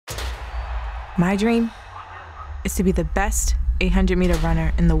My dream is to be the best 800-meter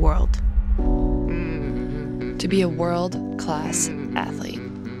runner in the world. To be a world-class athlete.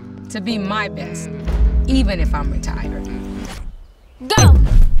 To be my best, even if I'm retired. Go!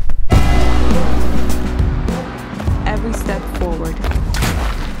 Every step forward,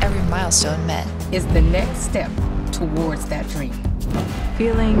 Every milestone met. Is the next step towards that dream.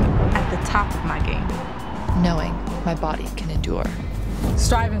 feeling at the top of my game. Knowing my body can endure.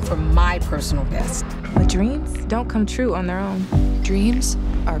 Striving for my personal best. But dreams don't come true on their own. Dreams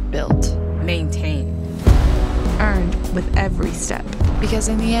are built. Maintained. Earned with every step. Because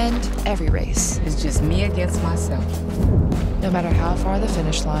in the end, every race, It's just me against myself. no matter how far the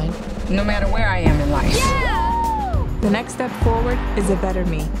finish line, No matter where I am in life. The next step forward is a better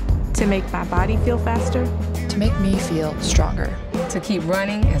me. To make my body feel faster, to make me feel stronger. To keep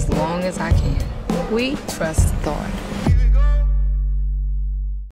running as long as I can. we Trust Thorne.